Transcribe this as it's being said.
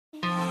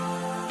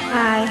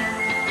Bye.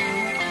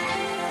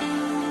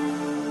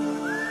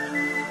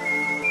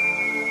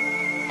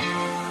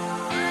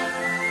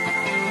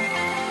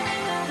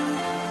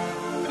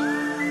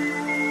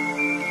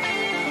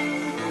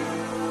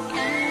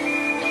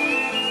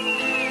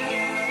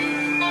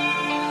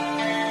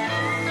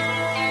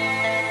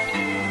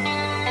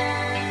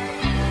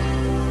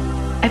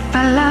 I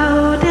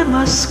follow the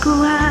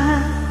Moscow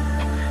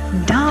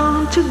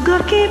down to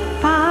Gorky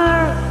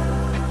Park,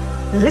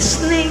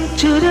 listening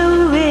to the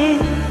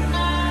wind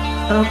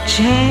of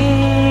change.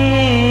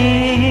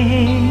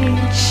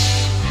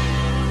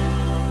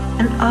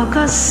 An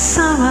August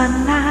summer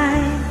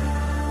night,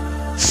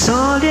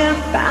 soldier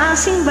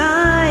passing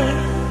by,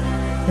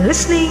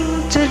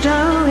 listening to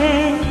the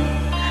wind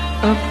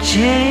of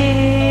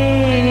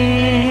change.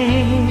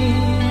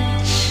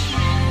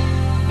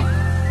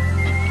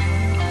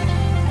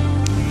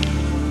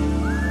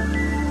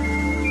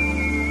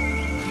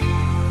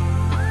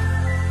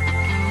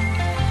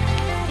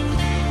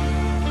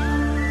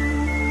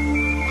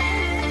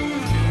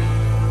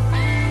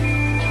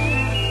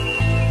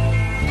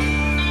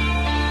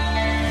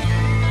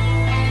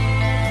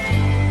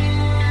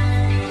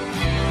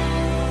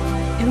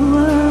 The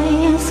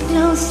world is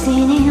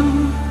closing in,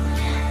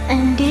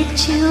 and did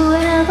you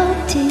ever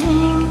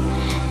think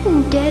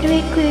that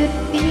we could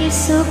be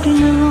so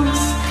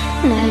close,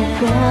 like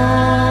brothers?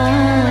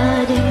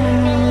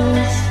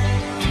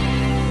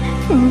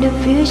 The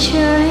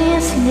future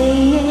is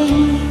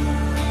laying,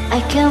 I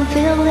can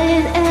feel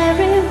it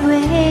every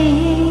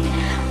way,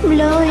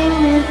 blowing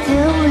with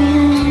the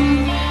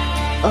wind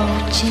of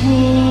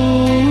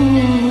change.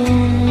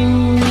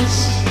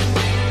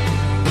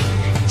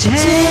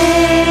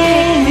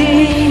 Take me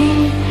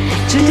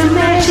to the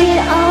magic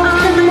of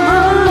the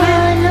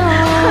moment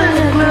on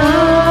a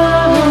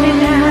glowing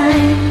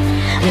night,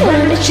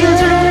 when the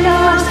children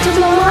of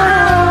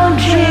tomorrow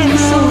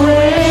dreams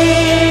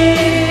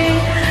away,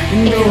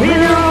 the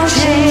wind of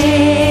change.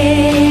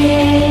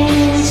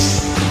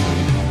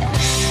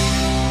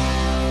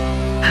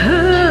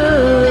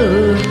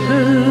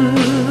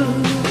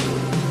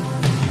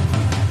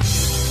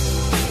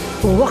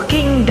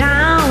 Walking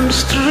down the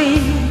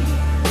street,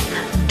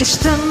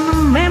 distant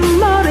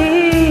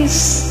memories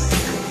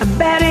are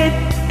buried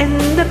in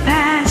the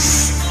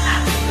past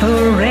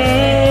forever.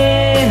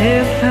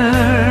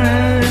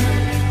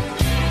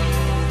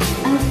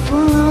 I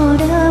follow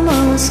the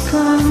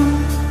Moscow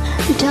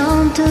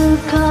down to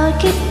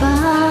Gorky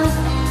Park,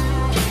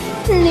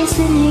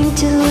 listening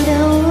to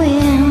the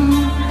wind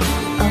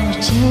of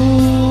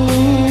change.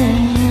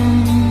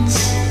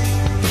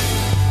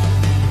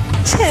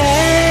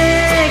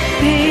 Take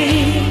me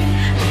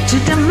to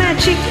the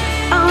magic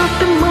of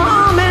the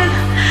moment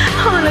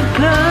on a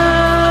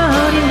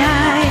cloudy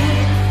night,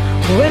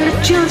 when the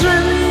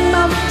children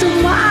of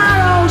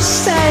tomorrow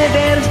say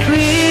their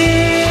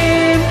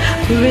dream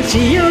with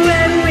you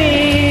and me.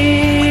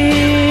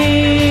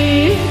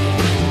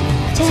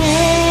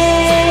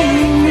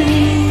 Take me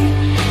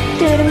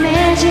to the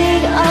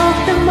magic of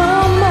the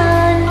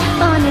moment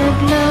on a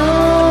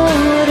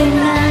glory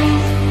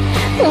night,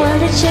 when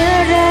the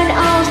children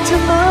of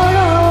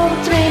tomorrow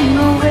dream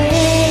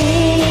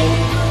away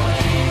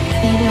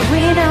in the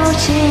wind of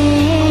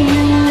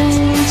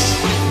change.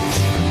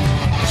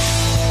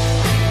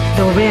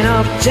 The wind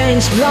of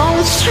change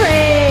blows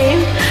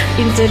straight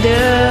into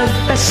the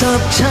past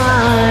of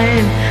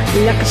time,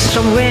 like a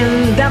strong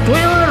wind that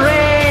will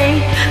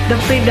rain the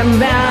freedom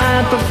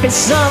back of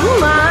peace of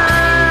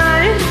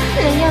mind.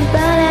 Lay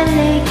about and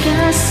make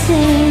us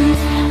sing,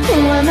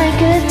 when I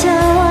could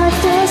tell what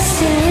to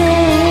say.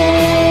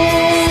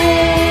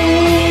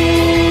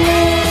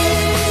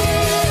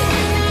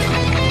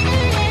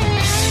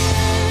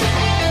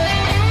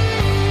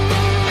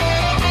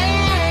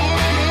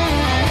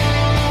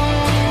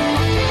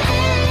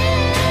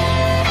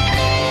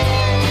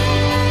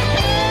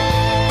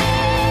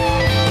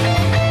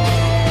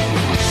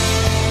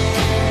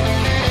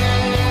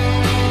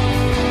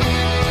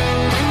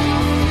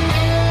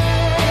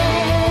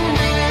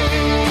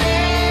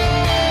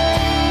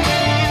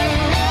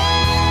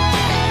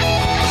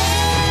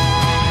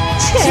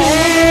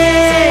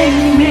 Take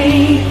me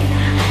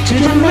to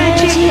the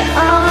magic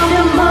of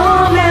the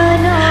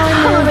moment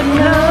on a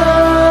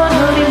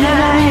cloudy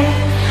night,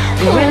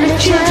 when the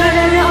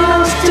children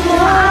of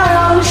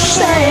tomorrow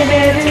say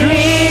their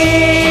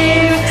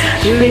dream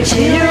with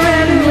you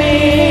and me.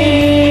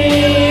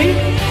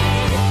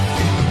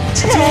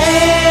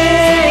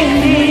 Take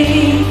me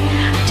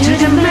to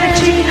the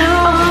magic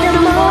of the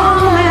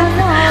moment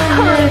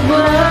on a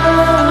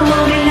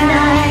cloudy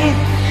night,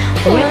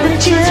 when the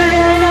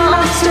children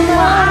of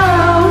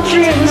tomorrow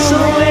dreams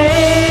away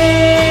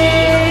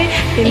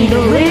in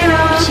the wind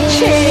of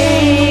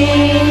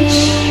change.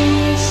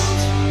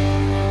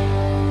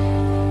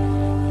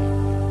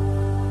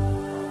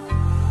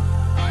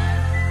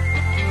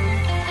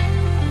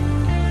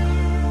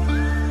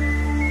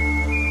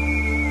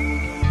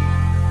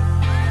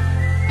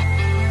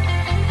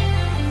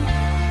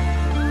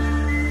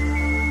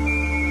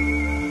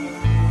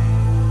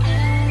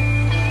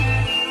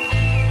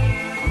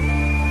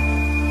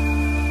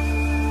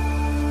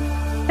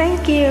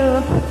 Thank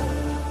you.